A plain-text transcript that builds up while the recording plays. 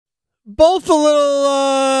Both a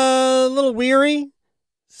little weary,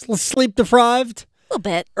 sleep deprived. A little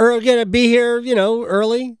bit. Or gonna be here,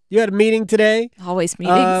 early. You had a meeting today. Always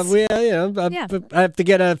meetings. I have to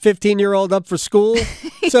get a 15-year-old up for school.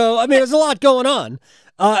 So, I mean, there's a lot going on.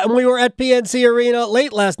 And we were at PNC Arena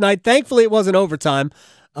late last night. Thankfully, it wasn't overtime.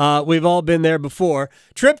 We've all been there before.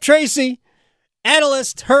 Tripp Tracy,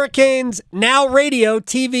 analyst, Hurricanes, now radio.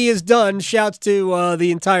 TV is done. Shouts to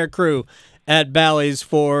the entire crew at Bally's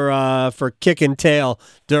for kicking tail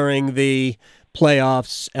during the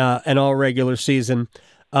playoffs and all regular season.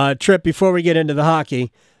 Tripp, before we get into the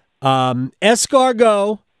hockey,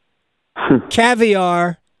 escargot,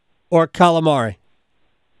 caviar, or calamari?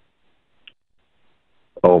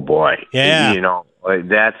 Oh, boy. Yeah.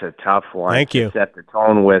 That's a tough one Thank you. to set the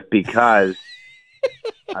tone with because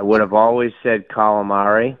I would have always said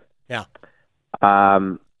calamari. Yeah.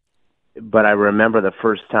 But I remember the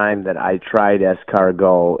first time that I tried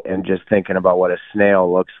escargot and just thinking about what a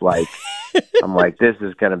snail looks like, I'm like, this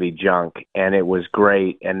is going to be junk. And it was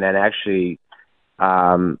great. And then actually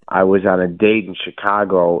I was on a date in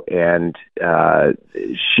Chicago, and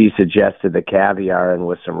she suggested the caviar and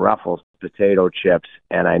with some Ruffles potato chips,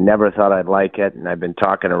 and I never thought I'd like it, and I've been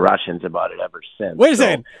talking to Russians about it ever since. Wait a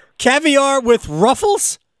second. Caviar with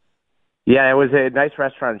Ruffles? Yeah, it was a nice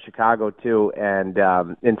restaurant in Chicago too, and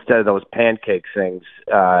instead of those pancake things,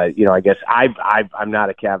 I guess I'm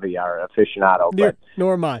not a caviar aficionado, but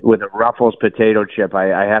nor am I. With a Ruffles potato chip,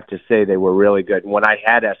 I have to say they were really good. And when I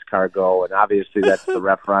had escargot, and obviously that's the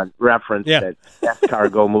reference that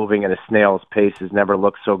escargot moving at a snail's pace has never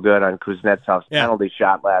looked so good on Kuznetsov's penalty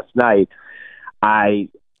shot last night.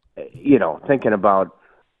 Thinking about.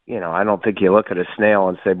 I don't think you look at a snail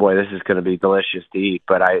and say, boy, this is going to be delicious to eat.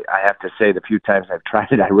 But I have to say the few times I've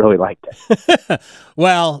tried it, I really liked it.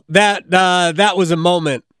 Well, that was a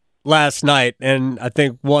moment last night, and I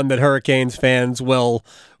think one that Hurricanes fans will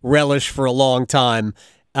relish for a long time.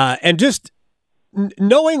 And just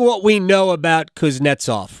knowing what we know about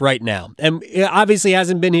Kuznetsov right now, and obviously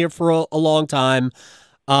hasn't been here for a long time,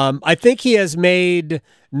 I think he has made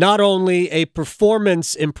not only a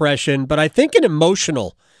performance impression, but I think an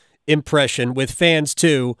emotional impression with fans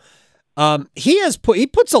too. He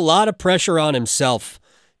puts a lot of pressure on himself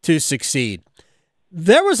to succeed.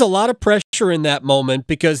 There was a lot of pressure in that moment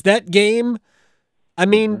because that game,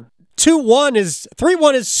 3-1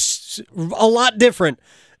 is a lot different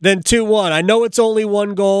than 2-1. I know it's only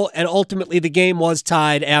one goal, and ultimately the game was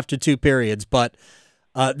tied after 2 periods, but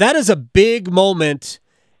that is a big moment.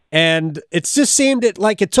 And it just seemed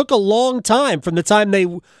like it took a long time from the time they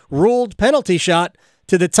ruled penalty shot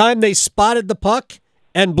to the time they spotted the puck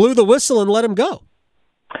and blew the whistle and let him go.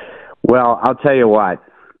 Well, I'll tell you what.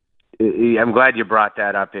 I'm glad you brought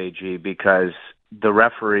that up, AG, because the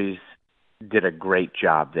referees did a great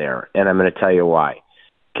job there, and I'm going to tell you why.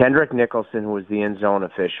 Kendrick Nicholson, who was the end zone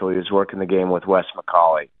official, he was working the game with Wes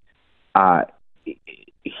McCauley.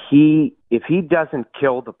 If he doesn't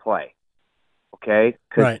kill the play, okay,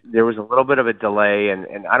 because there was a little bit of a delay,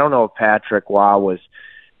 and I don't know if Patrick Waugh was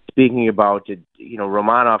speaking about,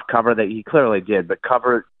 Romanov cover that he clearly did, but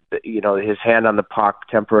cover, his hand on the puck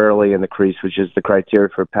temporarily in the crease, which is the criteria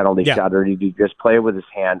for a penalty shot, or did he just play with his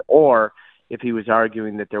hand, or if he was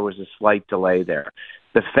arguing that there was a slight delay there.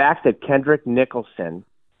 The fact that Kendrick Nicholson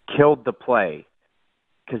killed the play,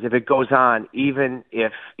 because if it goes on, even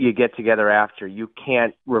if you get together after, you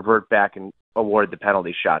can't revert back and award the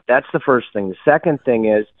penalty shot. That's the first thing. The second thing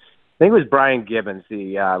is, I think it was Brian Gibbons,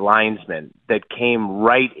 the linesman, that came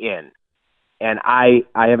right in. And I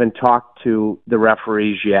haven't talked to the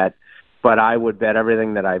referees yet, but I would bet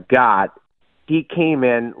everything that I've got. He came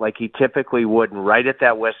in like he typically would and right at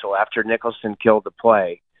that whistle after Nicholson killed the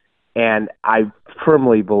play. And I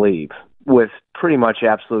firmly believe, with pretty much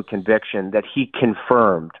absolute conviction, that he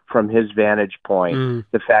confirmed from his vantage point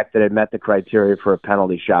the fact that it met the criteria for a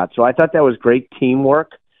penalty shot. So I thought that was great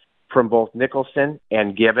teamwork from both Nicholson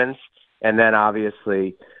and Gibbons. And then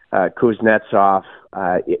obviously Kuznetsov.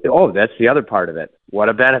 That's the other part of it. What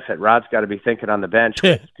a benefit. Rod's got to be thinking on the bench,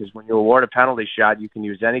 because when you award a penalty shot, you can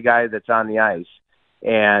use any guy that's on the ice.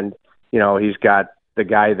 And, he's got the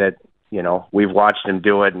guy that, we've watched him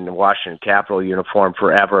do it in the Washington Capitol uniform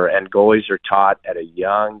forever. And goalies are taught at a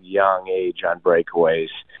young age on breakaways.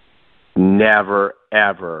 Never,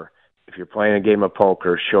 ever, if you're playing a game of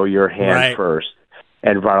poker, show your hand first.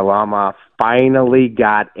 And Varlamov finally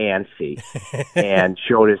got antsy and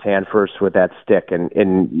showed his hand first with that stick. And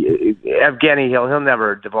Evgeny, he'll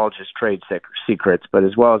never divulge his trade secrets, but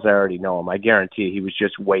as well as I already know him, I guarantee he was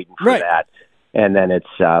just waiting for that. and then it's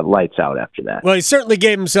lights out after that. Well, he certainly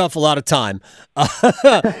gave himself a lot of time.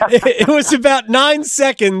 It was about 9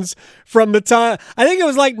 seconds from the time. I think it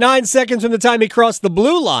was like 9 seconds from the time he crossed the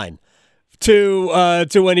blue line to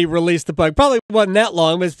when he released the puck. Probably wasn't that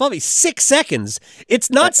long, but it's probably 6 seconds. It's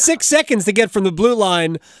not 6 seconds to get from the blue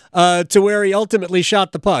line to where he ultimately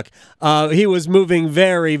shot the puck. He was moving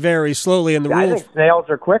very, very slowly in the I think snails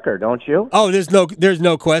are quicker, don't you? Oh, there's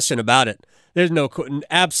no question about it. There's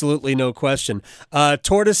absolutely no question.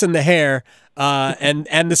 Tortoise and the hare,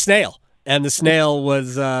 and the snail. And the snail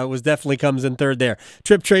was definitely comes in third there.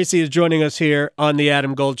 Tripp Tracy is joining us here on the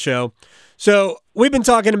Adam Gold Show. So we've been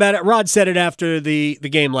talking about it. Rod said it after the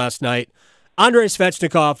game last night. Andrei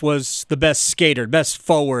Svechnikov was the best skater, best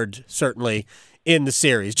forward, certainly, in the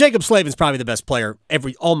series. Jacob Slavin's probably the best player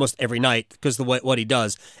almost every night because of what he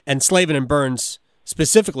does. And Slavin and Burns,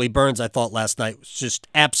 specifically Burns, I thought last night was just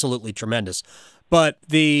absolutely tremendous. But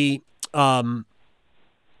the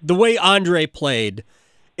way Andrei played,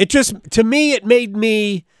 to me, it made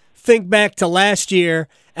me think back to last year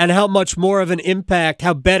and how much more of an impact,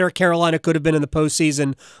 how better Carolina could have been in the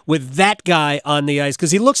postseason with that guy on the ice,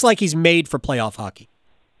 because he looks like he's made for playoff hockey.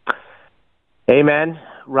 Amen.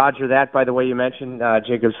 Roger that. By the way, you mentioned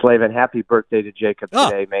Jacob Slavin. Happy birthday to Jacob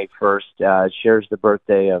today, May 1st. Shares the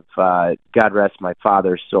birthday of God rest my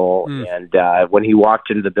father's soul. And when he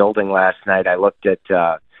walked into the building last night, I looked at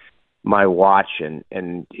my watch and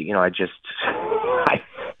I just...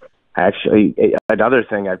 Actually, another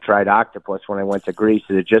thing, I've tried octopus when I went to Greece.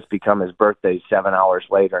 It had just become his birthday 7 hours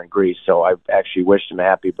later in Greece, so I actually wished him a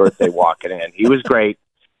happy birthday walking in. He was great.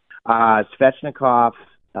 Svechnikov,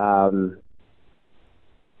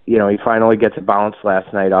 he finally gets a bounce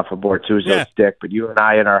last night off of Bortuzzo's stick, but you and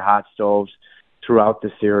I in our hot stoves throughout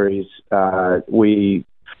the series, we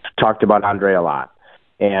talked about Andrei a lot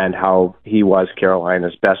and how he was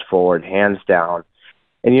Carolina's best forward, hands down.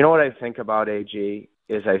 And you know what I think about, AG?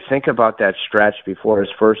 Is I think about that stretch before his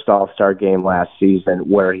first All-Star game last season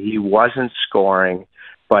where he wasn't scoring,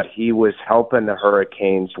 but he was helping the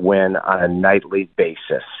Hurricanes win on a nightly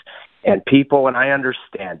basis. And people, and I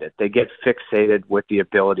understand it, they get fixated with the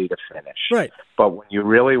ability to finish. Right. But when you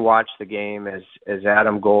really watch the game, as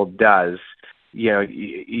Adam Gold does,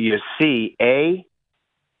 you see,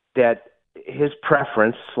 that his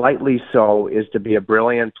preference, slightly so, is to be a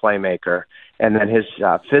brilliant playmaker, and then his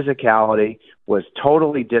physicality was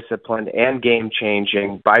totally disciplined and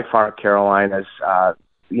game-changing, by far Carolina's,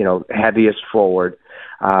 heaviest forward.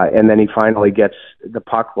 And then he finally gets the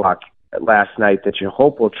puck luck last night that you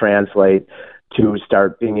hope will translate to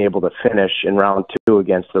start being able to finish in round 2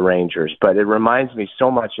 against the Rangers. But it reminds me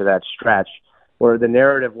so much of that stretch where the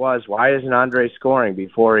narrative was, why isn't Andrei scoring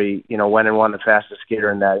before he, went and won the fastest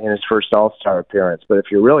skater in his first All-Star appearance? But if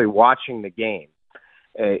you're really watching the game,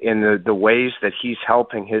 in the ways that he's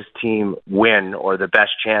helping his team win or the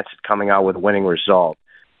best chance at coming out with a winning result,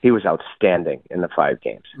 he was outstanding in the 5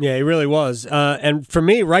 games. Yeah, he really was. And for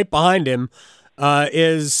me, right behind him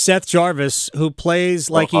is Seth Jarvis, who plays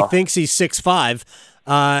like he thinks he's 6'5",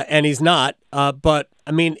 and he's not. But,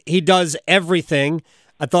 he does everything.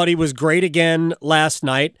 I thought he was great again last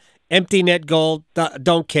night. Empty net goal,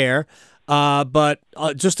 don't care. But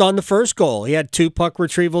just on the first goal, he had 2 puck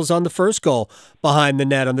retrievals on the first goal behind the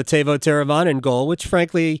net on the Teuvo Teravainen goal, which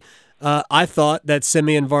frankly I thought that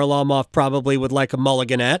Semyon Varlamov probably would like a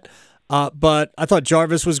mulligan at. But I thought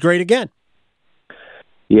Jarvis was great again.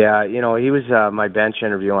 Yeah, he was my bench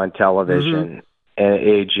interview on television,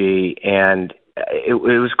 AG, and it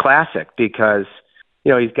was classic because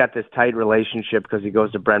he's got this tight relationship because he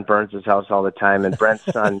goes to Brent Burns' house all the time, and Brent's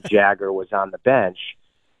son Jagger was on the bench.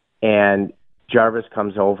 And Jarvis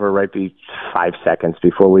comes over right 5 seconds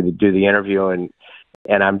before we do the interview, and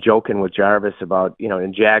I'm joking with Jarvis about,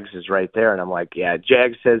 and Jags is right there, and I'm like, yeah,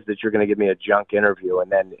 Jags says that you're going to give me a junk interview,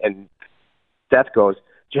 and Seth goes,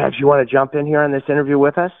 Jags, you want to jump in here on this interview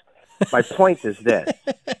with us? My point is this.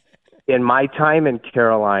 In my time in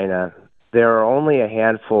Carolina, there are only a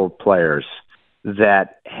handful of players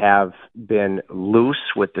that have been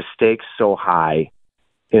loose with the stakes so high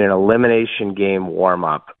in an elimination game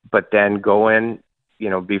warm-up, but then go in,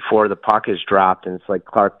 before the puck is dropped, and it's like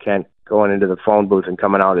Clark Kent going into the phone booth and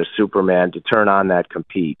coming out as Superman to turn on that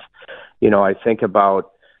compete. I think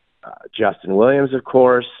about Justin Williams, of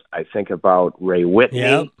course. I think about Ray Whitney.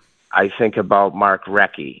 Yep. I think about Mark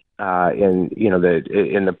Recchi in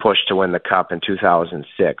the push to win the Cup in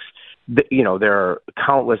 2006. There are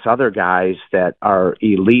countless other guys that are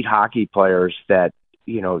elite hockey players that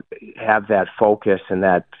have that focus and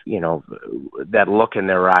that look in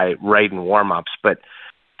their eye right in warm-ups. But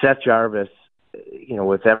Seth Jarvis,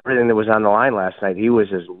 with everything that was on the line last night, he was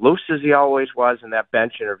as loose as he always was in that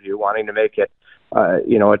bench interview, wanting to make it, a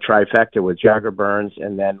trifecta with Jagger Burns.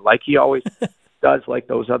 And then, like he always does, like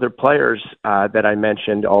those other players that I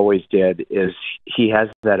mentioned always did, is he has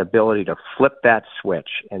that ability to flip that switch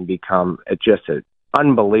and become just an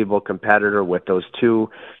unbelievable competitor with those two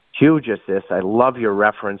huge assists. I love your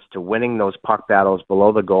reference to winning those puck battles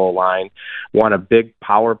below the goal line. Won a big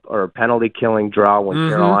power or penalty killing draw when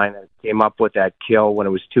Carolina came up with that kill when it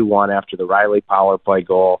was 2-1 after the Riley power play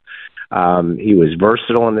goal. He was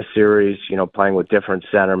versatile in the series, playing with different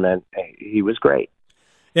centermen. He was great.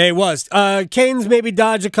 Yeah, he was. Canes maybe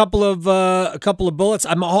dodge a couple of bullets.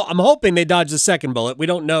 I'm hoping they dodge the second bullet. We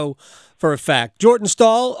don't know for a fact. Jordan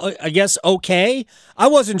Staal, I guess, okay. I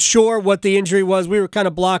wasn't sure what the injury was. We were kind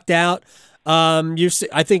of blocked out.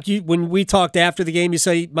 I think when we talked after the game, you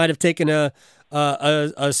said he might have taken a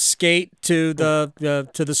skate to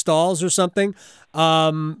the stalls or something.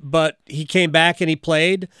 But he came back and he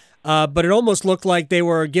played. But it almost looked like they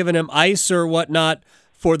were giving him ice or whatnot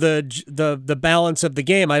for the balance of the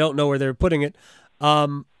game. I don't know where they're putting it.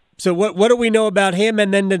 So what do we know about him?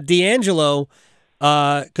 And then the DeAngelo,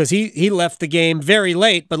 because he left the game very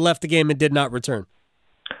late, but left the game and did not return.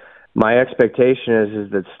 My expectation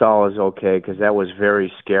is that Staal is okay, because that was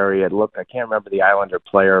very scary. It looked, I can't remember the Islander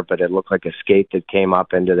player, but it looked like a skate that came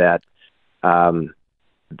up into that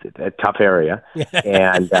tough area,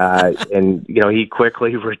 and he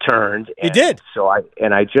quickly returned. He did. So I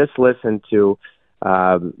just listened to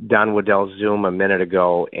Don Waddell's Zoom a minute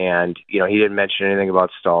ago, and he didn't mention anything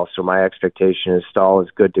about Staal. So my expectation is Staal is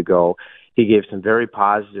good to go. He gave some very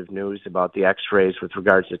positive news about the X-rays with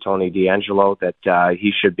regards to Tony DeAngelo, that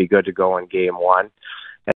he should be good to go in Game 1.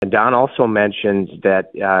 And Don also mentioned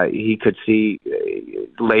that he could see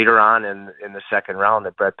later on in the second round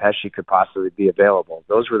that Brett Pesce could possibly be available.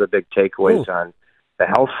 Those were the big takeaways on the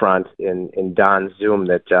health front in Don's Zoom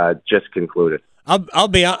that just concluded. I'll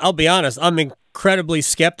be honest. I'm incredibly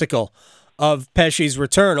skeptical of Pesce's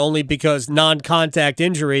return, only because non-contact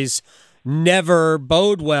injuries never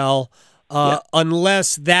bode well.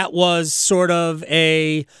 Unless that was sort of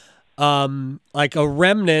a like a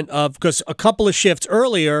remnant of, because a couple of shifts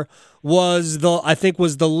earlier was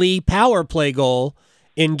the Lee power play goal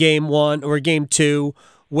in Game 1 or Game 2,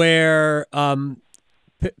 where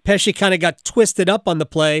Pesce kind of got twisted up on the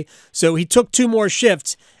play, so he took 2 more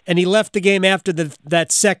shifts and he left the game after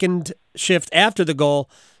that second shift after the goal.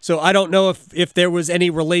 So I don't know if there was any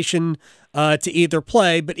relation to either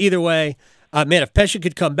play, but either way, if Pesce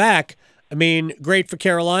could come back, great for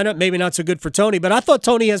Carolina, maybe not so good for Tony, but I thought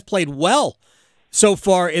Tony has played well so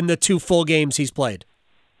far in the 2 full games he's played.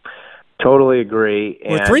 Totally agree.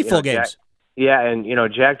 Or 3 full games.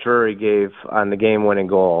 Jack Drury gave on the game-winning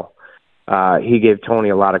goal. He gave Tony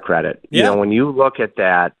a lot of credit. Yeah. When you look at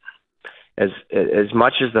that, as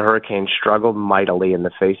much as the Hurricanes struggled mightily in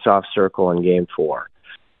the face-off circle in Game 4,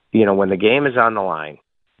 when the game is on the line,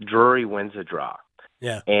 Drury wins a draw.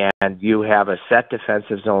 Yeah. And you have a set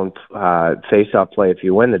defensive zone face-off play if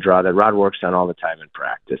you win the draw that Rod works on all the time in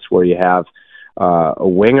practice, where you have a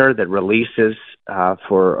winger that releases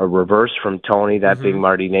for a reverse from Tony, that being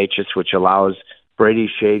Marty Necas, which allows Brady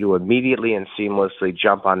Shea to immediately and seamlessly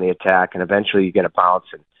jump on the attack, and eventually you get a bounce.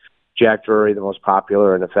 And Jack Drury, the most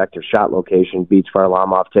popular and effective shot location, beats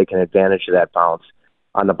Varlamov, taking advantage of that bounce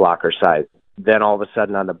on the blocker side. Then all of a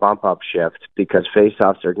sudden on the bump-up shift, because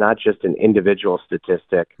face-offs are not just an individual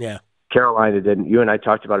statistic. Yeah. Carolina didn't. You and I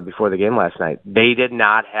talked about it before the game last night. They did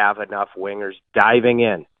not have enough wingers diving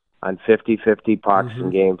in on 50-50 pucks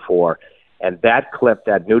in Game 4. And that clip,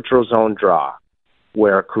 that neutral zone draw,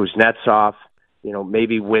 where Kuznetsov,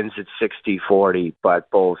 maybe wins at 60-40,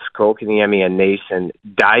 but both Kotkaniemi and Nason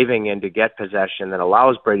diving in to get possession that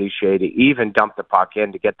allows Brady Shea to even dump the puck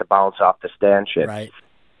in to get the bounce off the stanchion. Right.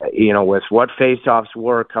 With what face-offs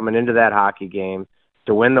were coming into that hockey game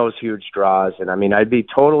to win those huge draws. And, I'd be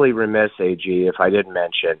totally remiss, AG, if I didn't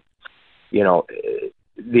mention,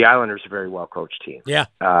 the Islanders are a very well-coached team. Yeah.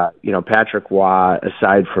 Patrick Waugh,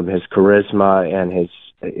 aside from his charisma and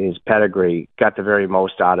his pedigree, got the very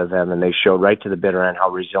most out of them, and they showed right to the bitter end how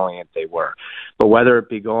resilient they were. But whether it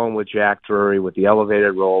be going with Jack Drury with the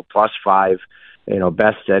elevated role, +5,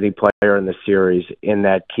 best steady player in the series in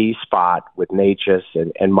that key spot with Necas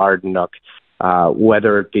and Martinuk,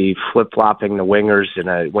 whether it be flip-flopping the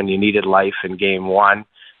wingers when you needed life in Game 1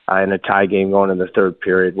 in a tie game going in the third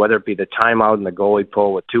period, whether it be the timeout and the goalie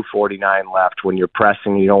pull with 2:49 left when you're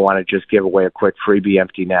pressing, you don't want to just give away a quick freebie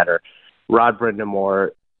empty netter. Rod Brind'Amour,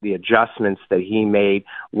 the adjustments that he made,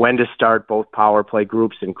 when to start both power play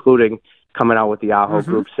groups, including coming out with the Aho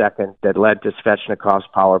group second that led to Svechnikov's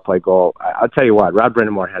power play goal. I'll tell you what, Rod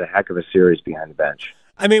Brindamore had a heck of a series behind the bench.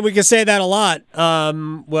 I mean, we can say that a lot.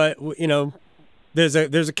 There's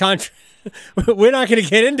a contract. We're not going to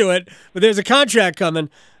get into it, but there's a contract coming,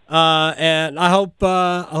 and I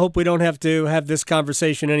hope we don't have to have this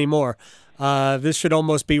conversation anymore. This should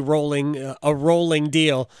almost be a rolling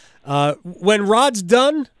deal. When Rod's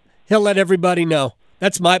done, he'll let everybody know.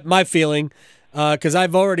 That's my feeling, because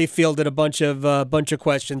I've already fielded a bunch of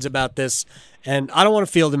questions about this, and I don't want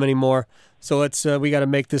to field them anymore. So we got to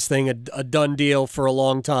make this thing a done deal for a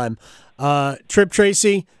long time. Tripp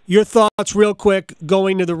Tracy, your thoughts real quick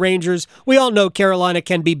going to the Rangers. We all know Carolina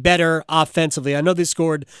can be better offensively. I know they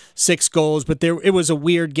scored 6 goals, but it was a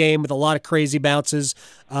weird game with a lot of crazy bounces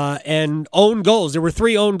and own goals. There were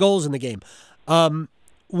 3 own goals in the game.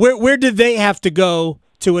 Where did they have to go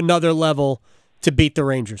to another level to beat the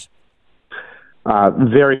Rangers?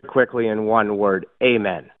 Very quickly in one word,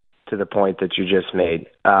 amen, to the point that you just made.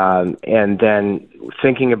 And then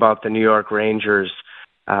thinking about the New York Rangers,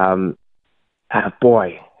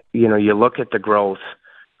 boy, you look at the growth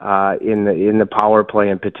in the power play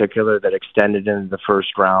in particular that extended into the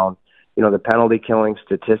first round. The penalty killing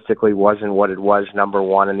statistically wasn't what it was number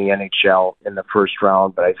 1 in the NHL in the first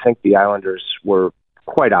round, but I think the Islanders were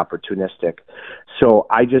quite opportunistic. So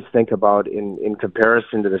I just think about in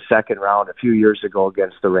comparison to the second round a few years ago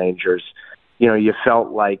against the Rangers, you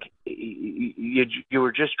felt like you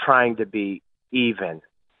were just trying to be even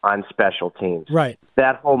on special teams. Right.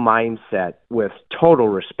 That whole mindset, with total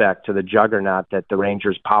respect to the juggernaut that the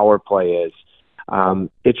Rangers power play is,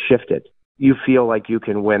 it shifted. You feel like you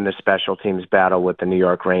can win the special teams battle with the New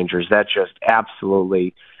York Rangers. That just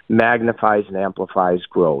absolutely magnifies and amplifies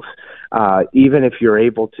growth. Even if you're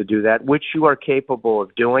able to do that, which you are capable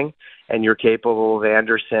of doing, and you're capable of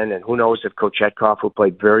Anderson, and who knows if Kochetkov, who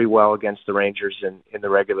played very well against the Rangers in the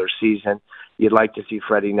regular season, you'd like to see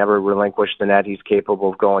Freddie never relinquish the net. He's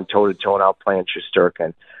capable of going toe-to-toe and outplaying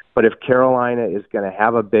Shesterkin. But if Carolina is going to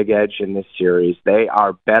have a big edge in this series, they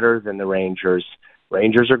are better than the Rangers.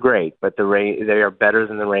 Rangers are great, but they are better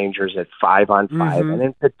than the Rangers at 5-on-5. And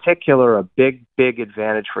in particular, a big, big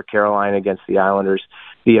advantage for Carolina against the Islanders,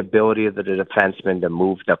 the ability of the defensemen to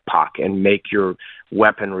move the puck and make your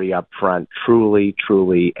weaponry up front truly,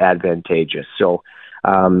 truly advantageous. So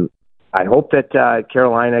I hope that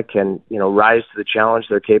Carolina can, rise to the challenge.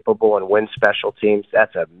 They're capable and win special teams.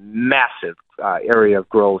 That's a massive area of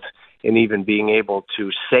growth in even being able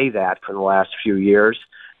to say that for the last few years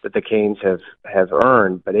that the Canes have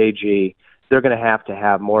earned. But AG, they're going to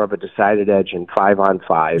have more of a decided edge in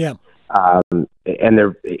 5-on-5. Yeah. And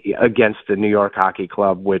they're against the New York Hockey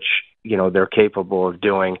Club, which, they're capable of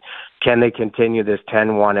doing. Can they continue this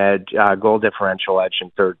 10-1 edge, goal differential edge in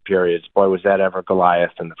third periods? Boy, was that ever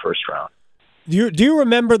Goliath in the first round. Do you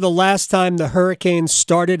remember the last time the Hurricanes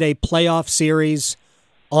started a playoff series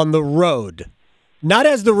on the road? Not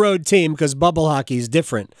as the road team, because bubble hockey is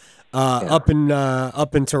different up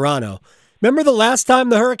in Toronto. Remember the last time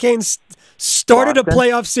the Hurricanes started a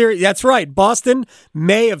playoff series? That's right, Boston,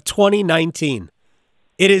 May of 2019.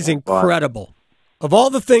 It is incredible. Of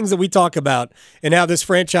all the things that we talk about and how this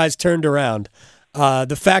franchise turned around,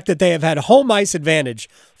 the fact that they have had home ice advantage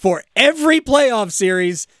for every playoff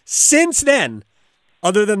series since then,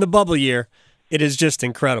 other than the bubble year, it is just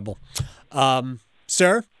incredible.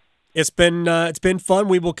 Sir, it's been fun.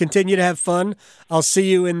 We will continue to have fun. I'll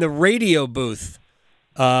see you in the radio booth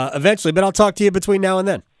eventually, but I'll talk to you between now and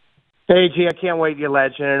then. Hey, G, I can't wait, you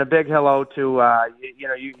legend, and a big hello to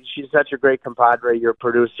she's such a great compadre, your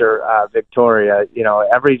producer, Victoria.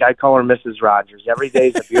 I call her Mrs. Rogers. Every day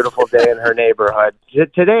is a beautiful day in her neighborhood.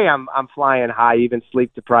 Today I'm flying high, even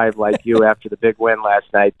sleep deprived like you after the big win last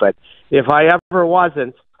night. But if I ever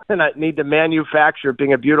wasn't, then I need to manufacture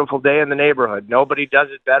being a beautiful day in the neighborhood. Nobody does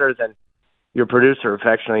it better than your producer,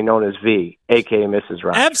 affectionately known as V, a.k.a. Mrs.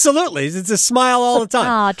 Rogers. Absolutely. It's a smile all the time.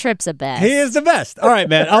 Aw, Tripp's the best. He is the best. All right,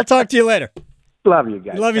 man. I'll talk to you later. Love you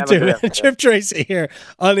guys. Love you too. Tripp Tracy here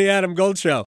on the Adam Gold Show.